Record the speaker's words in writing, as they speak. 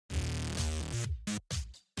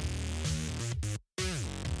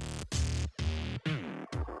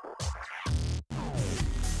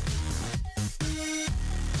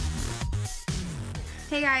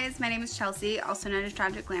Hey guys, my name is Chelsea, also known as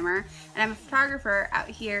Tragic Glamour, and I'm a photographer out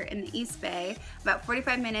here in the East Bay, about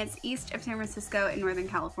 45 minutes east of San Francisco in Northern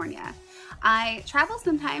California. I travel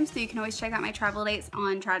sometimes, so you can always check out my travel dates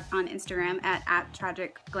on Instagram at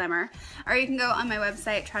tragicglamour, or you can go on my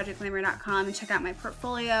website, tragicglamour.com, and check out my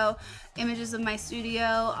portfolio, images of my studio,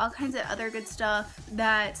 all kinds of other good stuff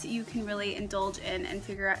that you can really indulge in and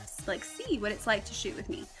figure out, see what it's like to shoot with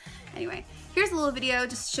me. Anyway, here's a little video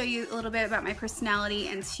just to show you a little bit about my personality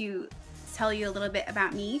and to tell you a little bit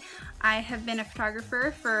about me. I have been a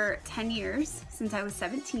photographer for 10 years, since I was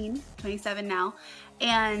 17, 27 now,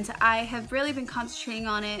 and I have really been concentrating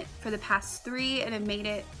on it for the past 3 and have made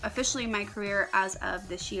it officially my career as of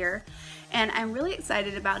this year. And I'm really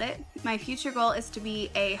excited about it. My future goal is to be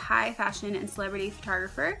a high fashion and celebrity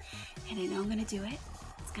photographer, and I know I'm gonna do it.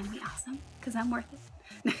 It's gonna be awesome, because I'm worth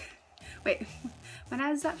it. Wait, when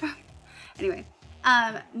is that from? Anyway,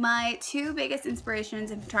 my 2 biggest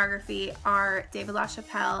inspirations in photography are David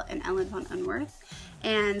LaChapelle and Ellen von Unworth,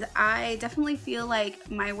 and I definitely feel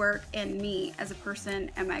like my work and me as a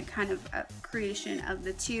person am a kind of a creation of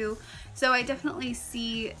the 2, so I definitely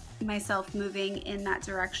see myself moving in that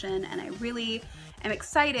direction, and I really am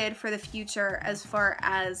excited for the future as far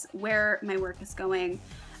as where my work is going.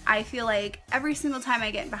 I feel like every single time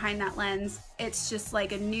I get behind that lens, it's just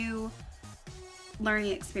like a new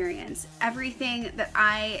learning experience. Everything that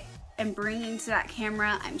I am bringing to that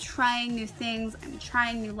camera, I'm trying new things, I'm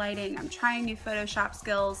trying new lighting, I'm trying new Photoshop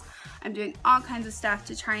skills, I'm doing all kinds of stuff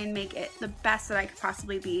to try and make it the best that I could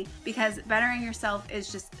possibly be, because bettering yourself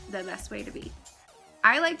is just the best way to be.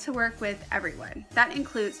 I like to work with everyone. That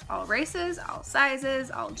includes all races, all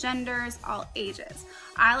sizes, all genders, all ages.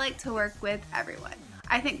 I like to work with everyone.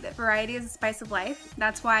 I think that variety is the spice of life.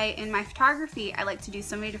 That's why in my photography, I like to do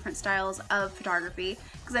so many different styles of photography,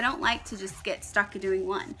 because I don't like to just get stuck at doing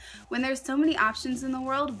one. When there's so many options in the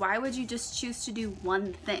world, why would you just choose to do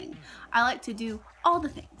one thing? I like to do all the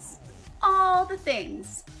things. All the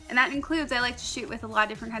things. And that includes, I like to shoot with a lot of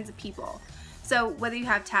different kinds of people. So whether you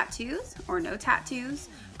have tattoos or no tattoos,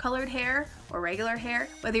 colored hair or regular hair,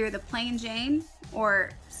 whether you're the plain Jane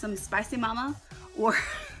or some spicy mama or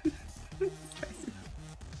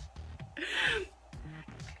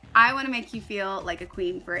I want to make you feel like a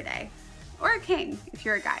queen for a day, or a king if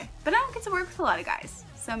you're a guy, but I don't get to work with a lot of guys,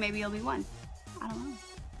 so maybe you'll be one. I don't know.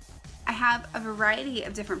 I have a variety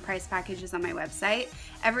of different price packages on my website,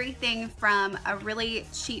 everything from a really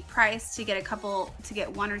cheap price to get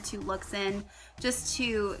 1 or 2 looks in, just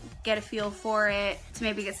to get a feel for it, to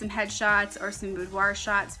maybe get some headshots or some boudoir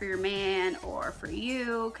shots for your man or for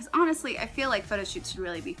you, because honestly I feel like photo shoots should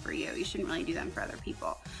really be for you. You shouldn't really do them for other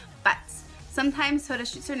people. But sometimes photo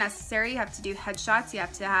shoots are necessary. You have to do headshots, you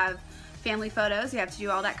have to have family photos, you have to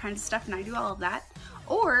do all that kind of stuff, and I do all of that.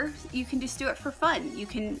 Or you can just do it for fun. You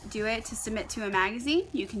can do it to submit to a magazine.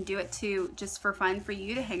 You can do it just for fun for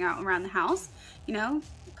you to hang out around the house. You know,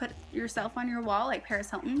 put yourself on your wall like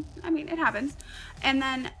Paris Hilton. I mean, it happens. And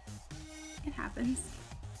then it happens.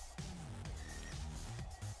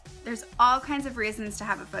 There's all kinds of reasons to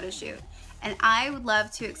have a photo shoot, and I would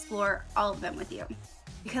love to explore all of them with you.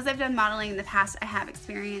 Because I've done modeling in the past, I have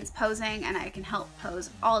experience posing, and I can help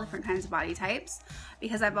pose all different kinds of body types.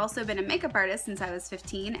 Because I've also been a makeup artist since I was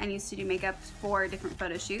 15 and used to do makeup for different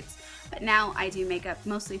photo shoots, but now I do makeup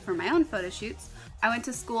mostly for my own photo shoots. I went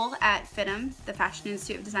to school at FITM, the Fashion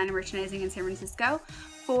Institute of Design and Merchandising in San Francisco,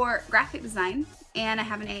 for graphic design, and I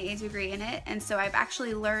have an AA degree in it, and so I've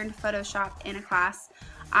actually learned Photoshop in a class.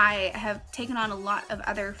 I have taken on a lot of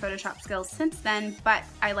other Photoshop skills since then, but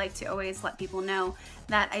I like to always let people know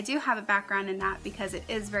that I do have a background in that, because it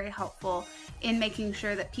is very helpful in making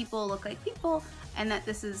sure that people look like people and that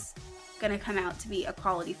this is going to come out to be a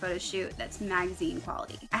quality photo shoot that's magazine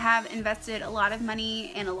quality. I have invested a lot of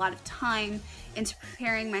money and a lot of time into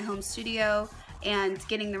preparing my home studio and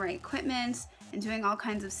getting the right equipment and doing all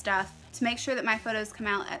kinds of stuff to make sure that my photos come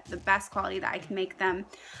out at the best quality that I can make them.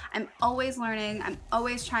 I'm always learning, I'm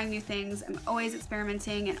always trying new things, I'm always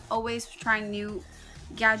experimenting and always trying new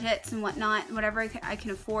gadgets and whatnot, whatever I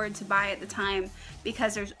can afford to buy at the time,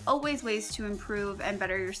 because there's always ways to improve and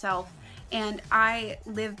better yourself, and I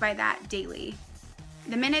live by that daily.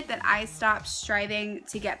 The minute that I stop striving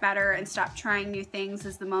to get better and stop trying new things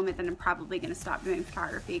is the moment that I'm probably going to stop doing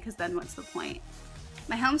photography, because then what's the point?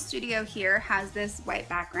 My home studio here has this white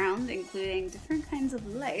background, including different kinds of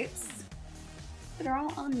lights that are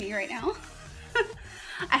all on me right now.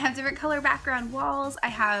 I have different color background walls. I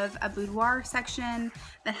have a boudoir section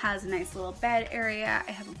that has a nice little bed area.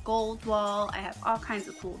 I have a gold wall. I have all kinds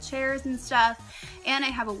of cool chairs and stuff. And I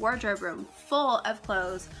have a wardrobe room full of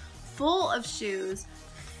clothes, full of shoes,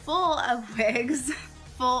 full of wigs,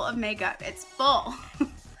 full of makeup. It's full.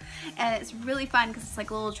 And it's really fun because it's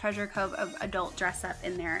like a little treasure trove of adult dress up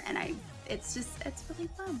in there, and it's really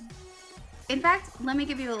fun. In fact, let me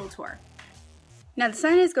give you a little tour. Now the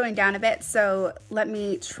sun is going down a bit, so let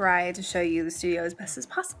me try to show you the studio as best as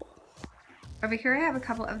possible. Over here I have a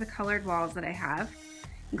couple of the colored walls that I have,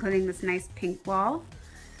 including this nice pink wall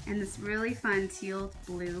and this really fun teal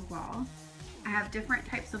blue wall. I have different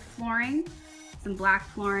types of flooring, some black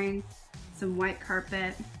flooring, some white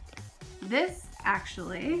carpet. This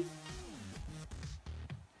actually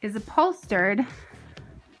is upholstered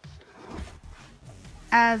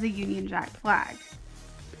as a Union Jack flag,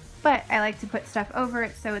 but I like to put stuff over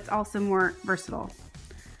it so it's also more versatile.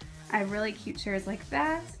 I have really cute chairs like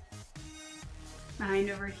that. Behind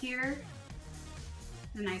over here,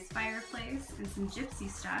 a nice fireplace and some gypsy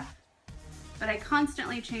stuff, but I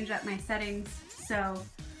constantly change up my settings so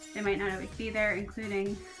they might not always be there,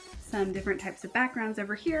 including some different types of backgrounds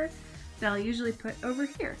over here that I'll usually put over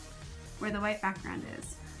here where the white background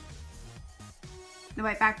is. The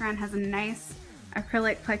white background has a nice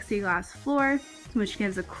acrylic plexiglass floor, which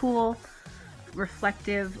gives a cool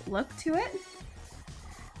reflective look to it.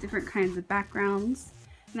 Different kinds of backgrounds.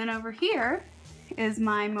 And then over here is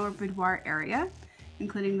my more boudoir area,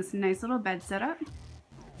 including this nice little bed setup,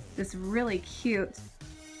 this really cute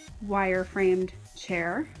wire framed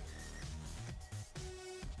chair,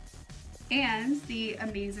 and the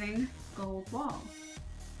amazing gold wall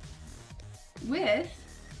with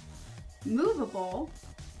movable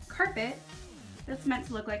carpet that's meant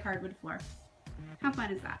to look like hardwood floor. How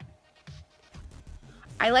fun is that?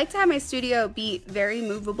 I like to have my studio be very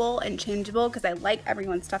movable and changeable because I like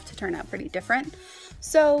everyone's stuff to turn out pretty different.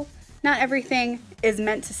 So not everything is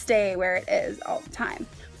meant to stay where it is all the time,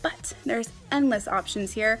 but there's endless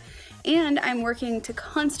options here, and I'm working to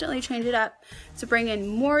constantly change it up to bring in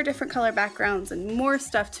more different color backgrounds and more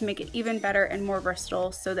stuff to make it even better and more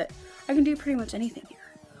versatile so that I can do pretty much anything here.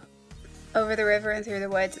 Over the river and through the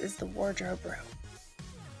woods is the wardrobe room.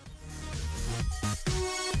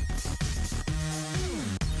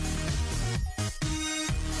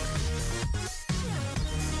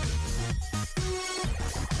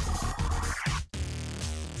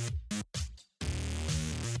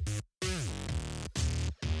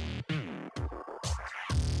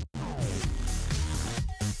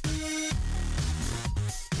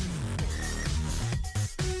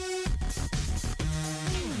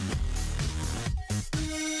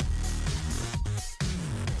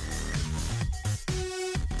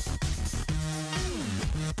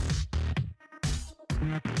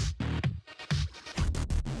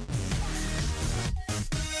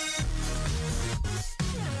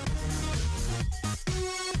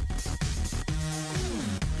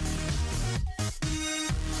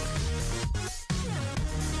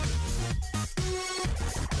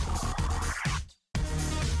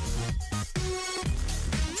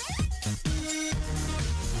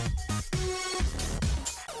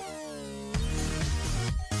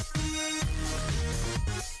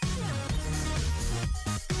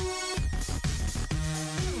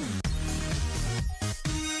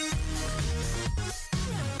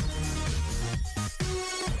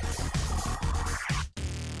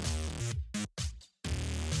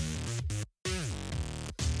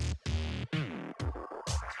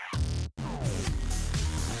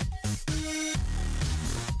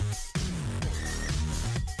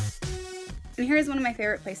 And here's one of my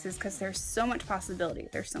favorite places because there's so much possibility.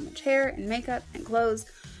 There's so much hair and makeup and clothes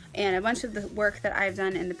and a bunch of the work that I've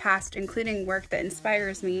done in the past, including work that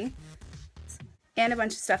inspires me and a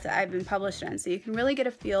bunch of stuff that I've been published in. So you can really get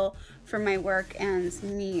a feel for my work and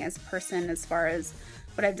me as a person as far as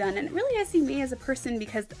what I've done. And really I see me as a person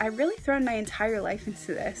because I really thrown my entire life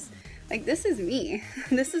into this. Like, this is me.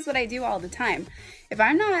 This is what I do all the time. If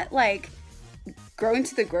I'm not like going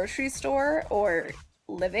to the grocery store or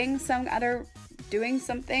living some other, doing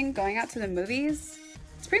something, going out to the movies,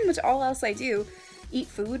 it's pretty much all else I do. Eat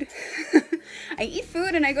food. I eat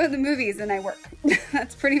food and I go to the movies and I work.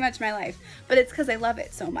 That's pretty much my life, but it's because I love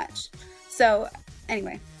it so much. So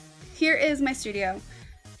anyway, here is my studio.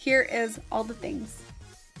 Here is all the things.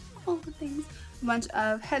 A bunch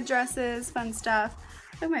of headdresses, fun stuff.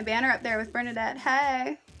 Look, my banner up there with Bernadette.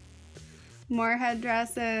 Hey! More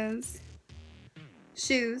headdresses.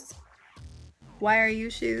 Shoes. Why are you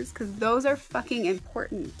shoes? Because those are fucking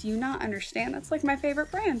important. Do you not understand? That's like my favorite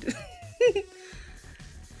brand. I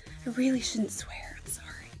really shouldn't swear. I'm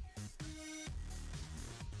sorry.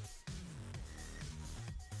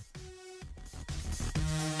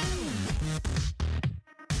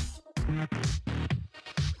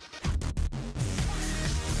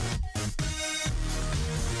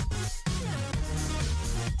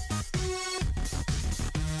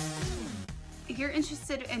 you're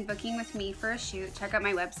interested in booking with me for a shoot, check out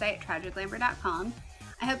my website, tragicglamour.com.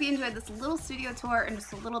 I hope you enjoyed this little studio tour and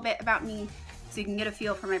just a little bit about me so you can get a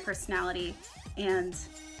feel for my personality and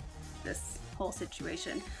this whole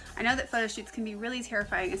situation. I know that photo shoots can be really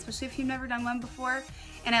terrifying, especially if you've never done one before,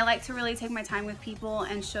 and I like to really take my time with people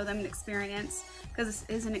and show them an experience, because this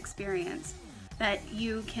is an experience that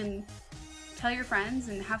you can tell your friends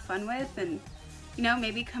and have fun with, and you know,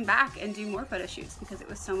 maybe come back and do more photo shoots because it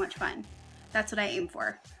was so much fun. That's what I aim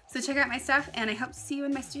for. So check out my stuff, and I hope to see you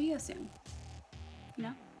in my studio soon. You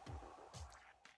know?